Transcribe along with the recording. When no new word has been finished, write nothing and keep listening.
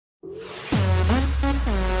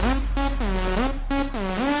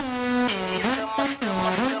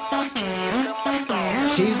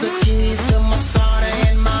She's the keys to my starter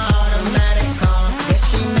and my automatic car. Yeah,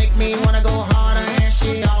 she make me wanna go harder, and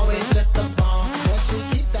she always lift the bar. Yeah, she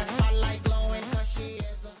keep that spotlight glowing 'cause she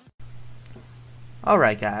is a...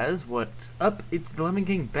 Alright guys, what's up? It's the Lemon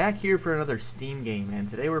King back here for another Steam game, and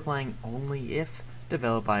today we're playing Only If,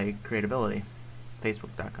 developed by Creatability.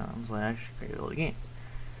 Facebook.com/Creatability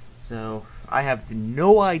So, I have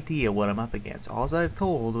no idea what I'm up against. All I've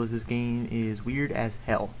told was this game is weird as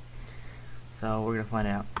hell. So, we're gonna find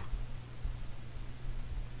out.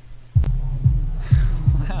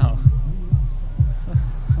 Wow.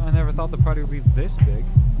 I never thought the party would be this big.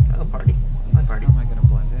 Oh, party. My party. How am I gonna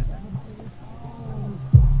blend in?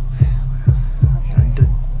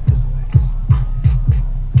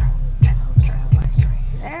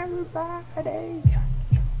 Everybody.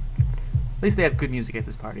 At least they have good music at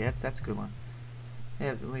this party. That's a good one.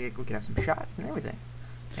 Yeah, we can have some shots and everything.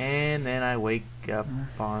 And then I wake up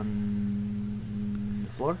on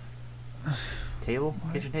the floor, table,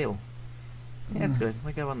 kitchen table. Yeah, it's good.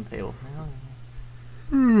 Wake up on the table.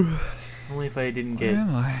 Only if I didn't get. Where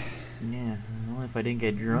am I? Yeah, only if I didn't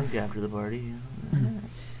get drunk after the party.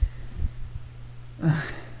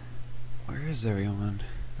 Where is everyone?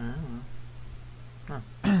 I don't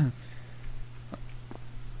know.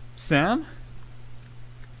 Sam?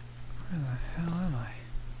 Where the hell am I?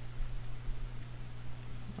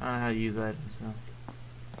 I don't know how to use items, so.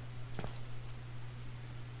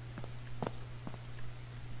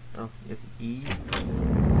 Oh, yes, E.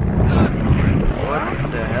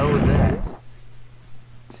 What the hell was that?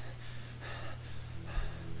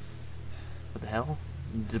 What the hell?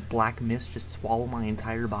 Did black mist just swallow my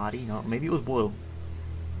entire body? No, maybe it was blue.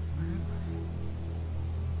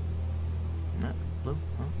 No, blue?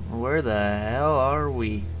 Huh? Where the hell are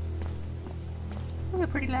we? Look at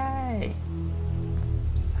pretty light.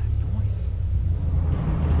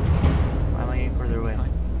 Why am I getting further away?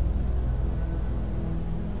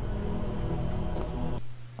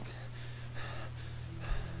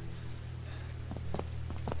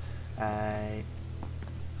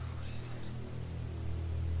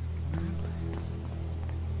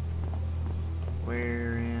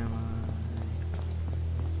 Where am I?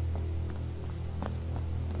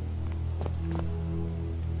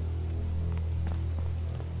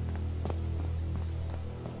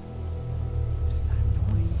 What is that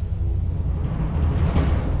noise?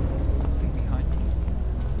 There's something behind me.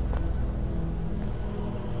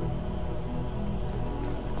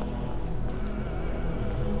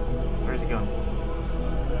 Where's it going?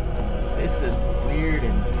 This is weird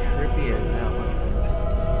and trippy as hell.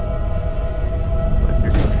 What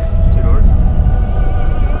you're doing? 2 doors?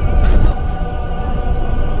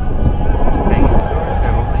 Banging the doors,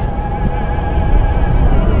 they're opening.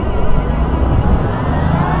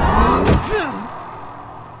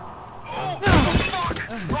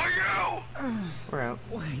 Are you? We're out.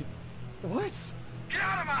 Wait, what? Get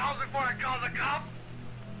out of my house before I call the cops!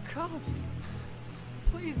 Cops!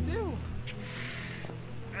 Please do!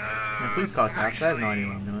 Yeah, please call cops. I have no idea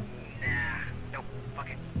what I'm doing. Nah, nope, fuck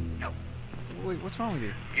it, nope. Wait, what's wrong with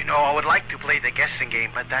you? You know, I would like to play the guessing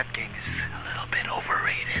game, but that game is a little bit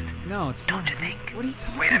overrated. No, it's Don't not. you think? What are you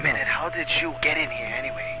talking about? Wait a minute, how did you get in here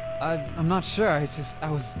anyway? I'm not sure. I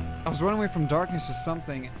was running away from darkness or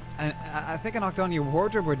something, and I think I knocked on your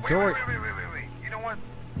wardrobe or door. Wait. You know what?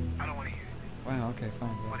 I don't want to hear it. Wow, okay,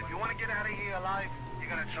 fine. But if you want to get out of here alive, you're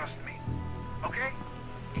gonna trust me. Okay?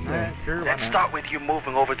 Alright, sure, why Let's not? start with you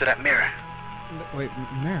moving over to that mirror. Wait,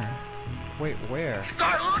 mirror? Wait, where?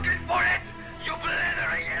 Start looking for it! You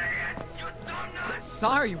blithering idiot! You dumb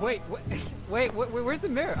Sorry, wait, where's the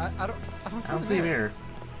mirror? I don't see I don't the see a mirror. mirror.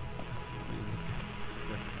 These guys.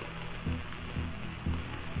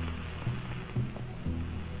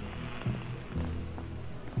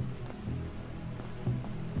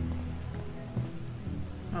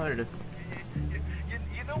 Oh, there it is.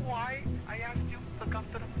 You know why I asked you to come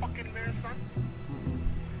to the fucking mirror, son?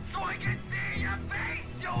 So I can see your face,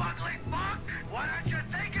 you ugly fuck! Why don't you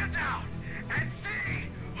take it down and see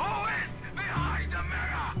who is behind the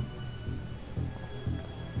mirror?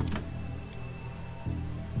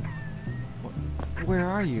 Where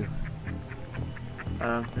are you?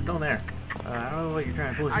 There's no one there. I don't know what you're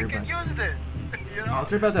trying to pull I here, can but use this. You know? I'll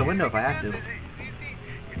trip out that window if I have to. You see,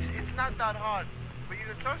 it's not that hard for you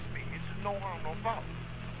to trust me. It's no harm, no foul.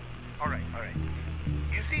 All right.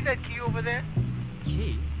 You see that key over there?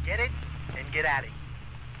 Key? Get it and get at it.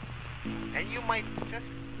 And you might just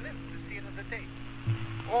live to see another day.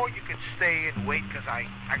 Or you could stay and wait, because I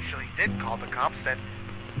actually did call the cops, and,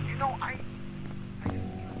 you know, I just feel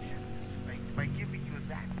shit.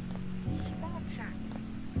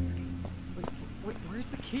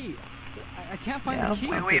 key. I can't find Yeah, the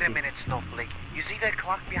key. Wait a minute, Snowflake. You see that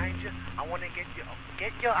clock behind you? I want to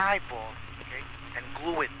get your eyeball, okay, and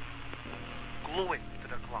glue it to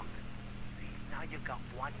the clock. See, now you got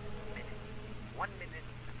 1 minute. 1 minute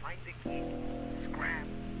to find the key, scram,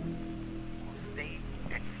 or stay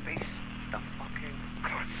and face the fucking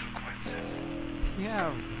consequences.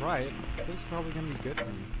 Yeah, right. This is probably gonna be good for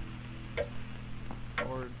me.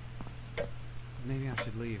 Or maybe I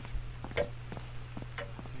should leave. Damn,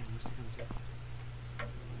 where's he gonna do?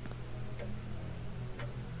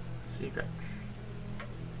 Secret.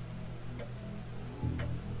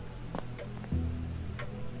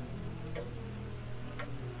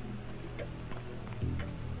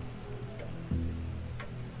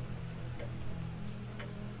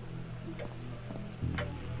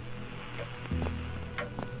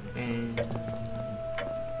 And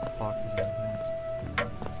Clock is in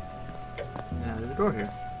now there's a door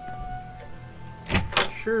here.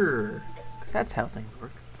 Sure, because that's how things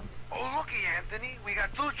work. Oh, looky, Anthony. We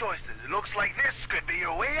got two choices. It looks like this could be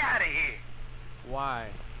your way out of here. Why?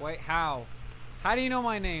 Wait, how? How do you know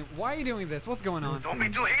my name? Why are you doing this? What's going on? Don't be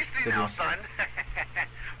too hasty Sit now, here. son.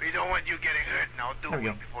 We don't want you getting hurt now, do There we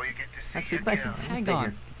we? go. Before you get to see Actually, your it's nice girl. in here. Hang Stay on.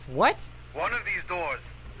 here. What? One of these doors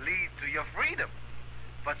lead to your freedom,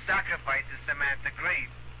 but sacrifices Samantha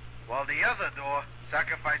Graves, while the other door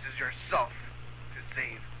sacrifices yourself to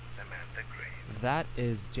save Samantha Graves. That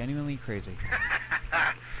is genuinely crazy.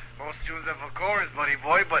 Most tunes have a chorus, buddy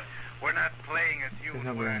boy, but we're not playing a There's tune.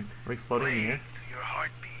 no We're ground. Are we floating in the playing air? to your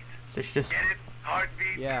heartbeat. So it's just Get it?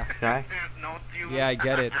 Heartbeat? Yeah. sky. There's no tune. Yeah, I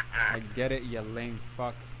get it. I get it, you lame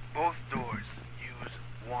fuck. Both doors use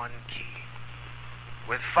one key.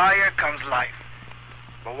 With fire comes life.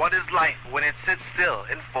 But what is life when it sits still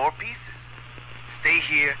in 4 pieces? Stay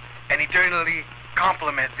here and eternally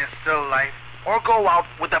complement this still life, or go out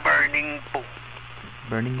with a burning boom.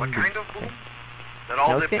 Burning. What boom. kind of boom? Okay. That all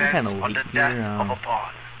Now, it's getting depends kinda on the late death here, of a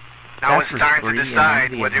pawn. It's Now it's after time to 3 and decide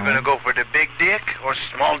nobody whether at you're gonna home. go for the big dick or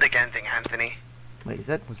small dick ending, Anthony. Wait, is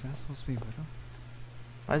that? Was that supposed to be Widow?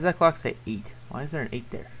 Why does that clock say 8? Why is there an 8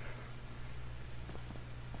 there?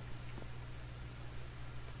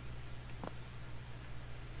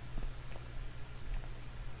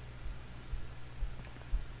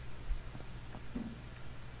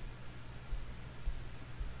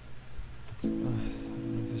 I don't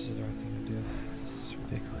know if this is the right thing to do. It's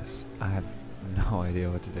ridiculous. I have no idea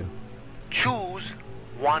what to do. Choose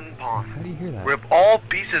one pawn. How do you hear that? Rip all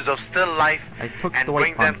pieces of still life I took and the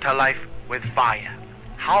bring white them pawn. to life with fire.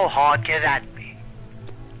 How hard can that be?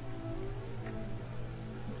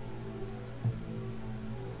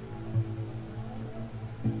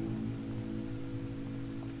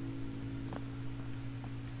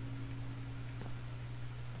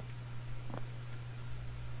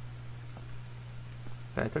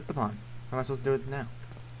 But I took the pawn. How am I supposed to do it now?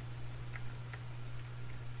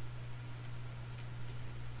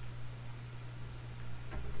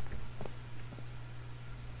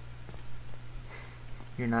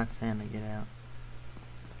 You're not Santa, get out.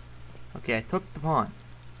 Okay, I took the pawn.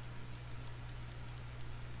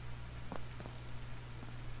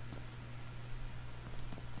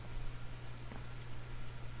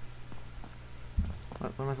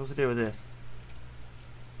 What am I supposed to do with this?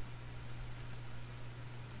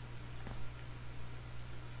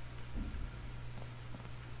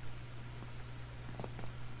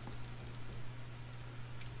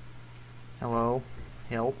 Hello?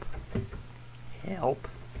 Help? Help?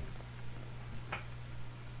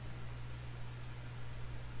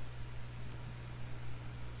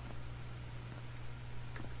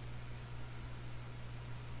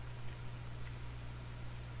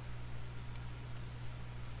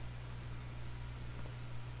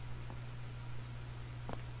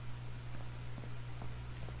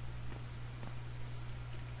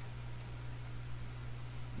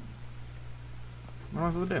 What am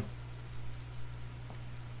I supposed to do?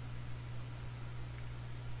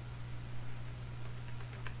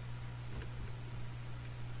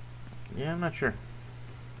 Yeah, I'm not sure.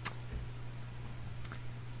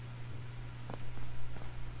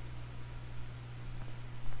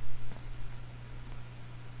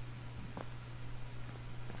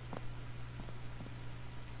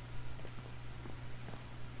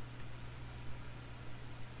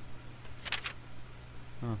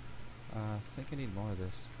 Huh. I think I need more of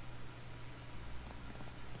this.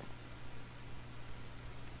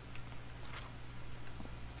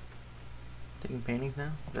 Taking paintings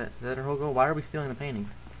now? Is that our whole goal? Why are we stealing the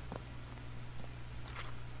paintings?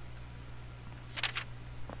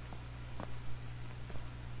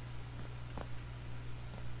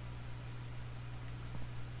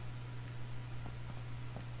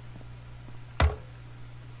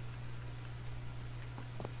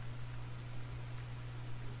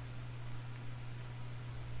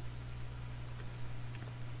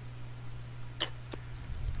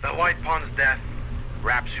 The White Pawn's death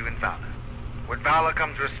wraps you in valor. With valor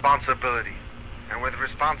comes responsibility. And with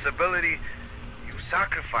responsibility, you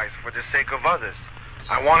sacrifice for the sake of others.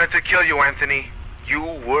 I wanted to kill you, Anthony. You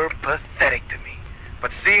were pathetic to me.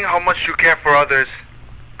 But seeing how much you care for others,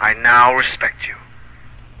 I now respect you.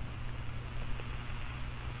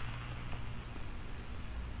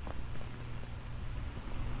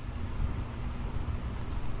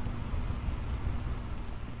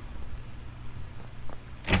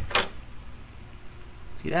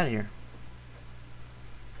 Let's get out of here.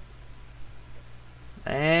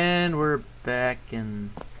 And we're back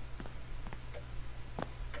in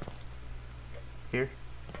here.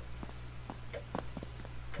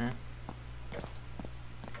 Huh?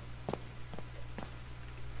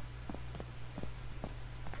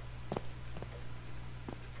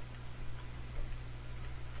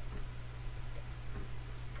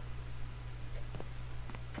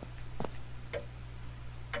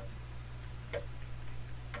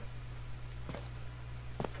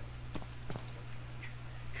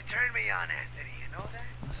 Turn me on, Anthony, you know that?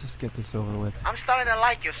 Let's just get this over with. I'm starting to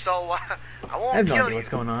like you, so I won't I have no kill idea you. what's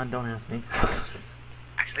going on. Don't ask me.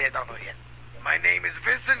 Actually, I don't know yet. My name is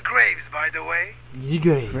Vincent Graves, by the way. You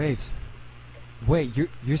guys. Graves. Wait,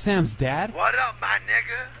 you're Sam's dad? What up, my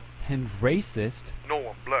nigga? And racist? No,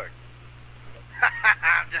 I'm black.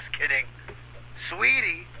 I'm just kidding.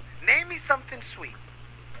 Sweetie, name me something sweet.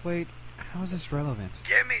 Wait, how is this relevant?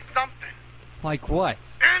 Give me something. Like what?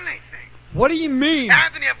 Anything. What do you mean?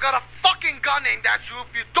 Anthony, I've got a fucking gun aimed at you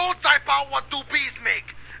if you don't type out what do bees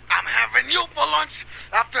make. I'm having you for lunch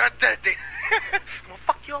after a dead day. I'm gonna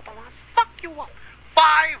fuck you up. I'm gonna fuck you up.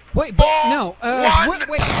 5, Wait, but 4, no, 1.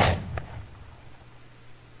 wait.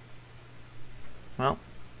 Well,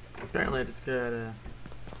 apparently I just got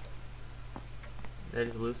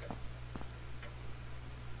Eddie's loose.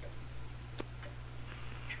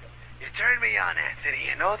 You turned me on, Anthony.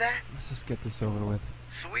 You know that? Let's just get this over with.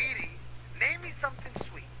 Sweetie, name me something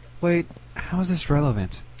sweet. Wait, how is this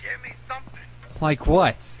relevant? Give me something. Like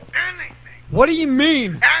what? Anything. What do you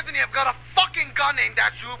mean? Anthony, I've got a fucking gun aimed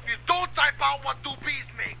at you if you don't type out what do bees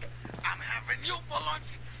make. I'm having you for lunch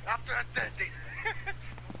after a dead day.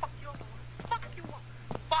 Fuck you up. Fuck you up.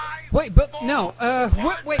 5, Wait, but 4, no,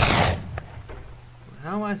 1. wait.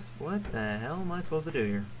 How am I? What the hell am I supposed to do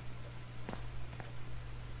here?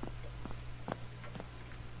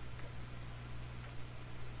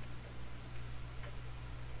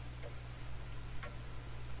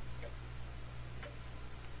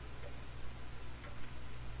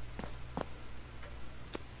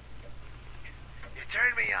 You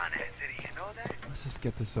turned me on, Anthony. You know that? Let's just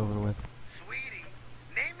get this over with. Sweetie,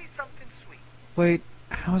 name me something sweet. Wait,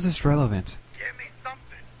 how is this relevant? Give me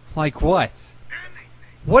something. Like what? Anything.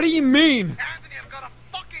 What do you mean? Anthony, I've got a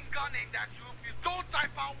fucking gun aimed at you if you don't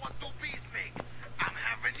type out what do bees make. I'm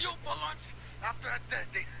having you for lunch after a dead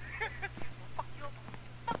day. Fuck you up.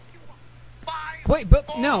 Fuck you up. 5, Wait, but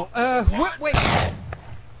 4, no, 1. wait.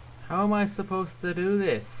 How am I supposed to do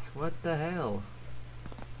this? What the hell?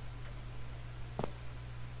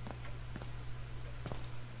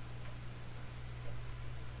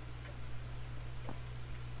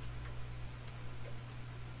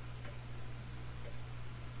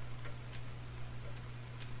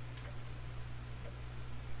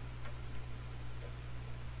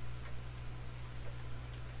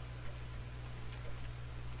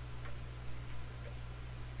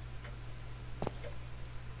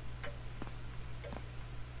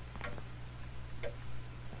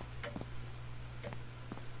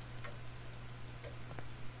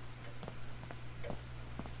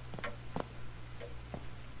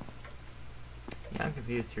 Yeah, I'm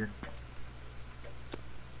confused here.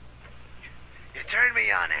 You turned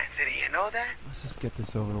me on, Anthony. You know that? Let's just get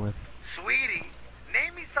this over with. Sweetie,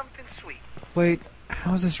 name me something sweet. Wait,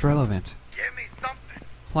 how is this relevant? Give me something.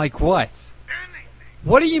 Like what? Anything.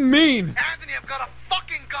 What do you mean? Anthony, I've got a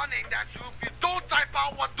fucking gun aimed at you if you don't type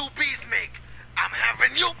out what do bees make. I'm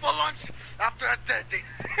having you for lunch after a dead day.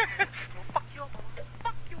 Fuck you up.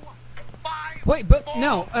 Fuck you up. 5, Wait, but 4,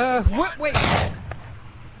 no, 1. wait.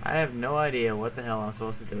 I have no idea what the hell I'm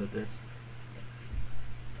supposed to do with this.